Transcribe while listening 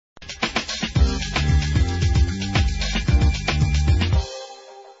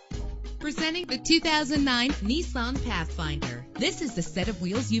Presenting the 2009 Nissan Pathfinder. This is the set of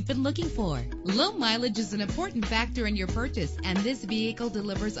wheels you've been looking for. Low mileage is an important factor in your purchase, and this vehicle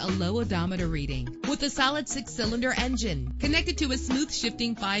delivers a low odometer reading. With a solid 6-cylinder engine connected to a smooth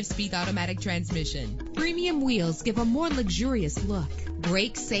shifting 5-speed automatic transmission. Premium wheels give a more luxurious look.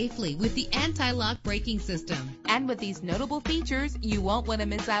 Brake safely with the anti-lock braking system. And with these notable features, you won't want to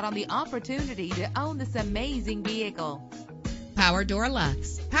miss out on the opportunity to own this amazing vehicle. Power door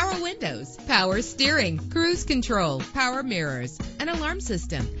locks, power windows, power steering, cruise control, power mirrors, an alarm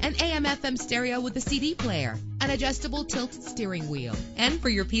system, an AM/FM stereo with a CD player, an adjustable tilted steering wheel. And for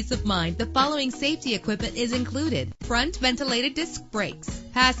your peace of mind, the following safety equipment is included: front ventilated disc brakes,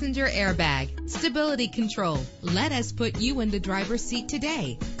 passenger airbag, stability control. Let us put you in the driver's seat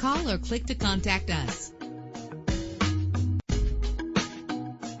today. Call or click to contact us.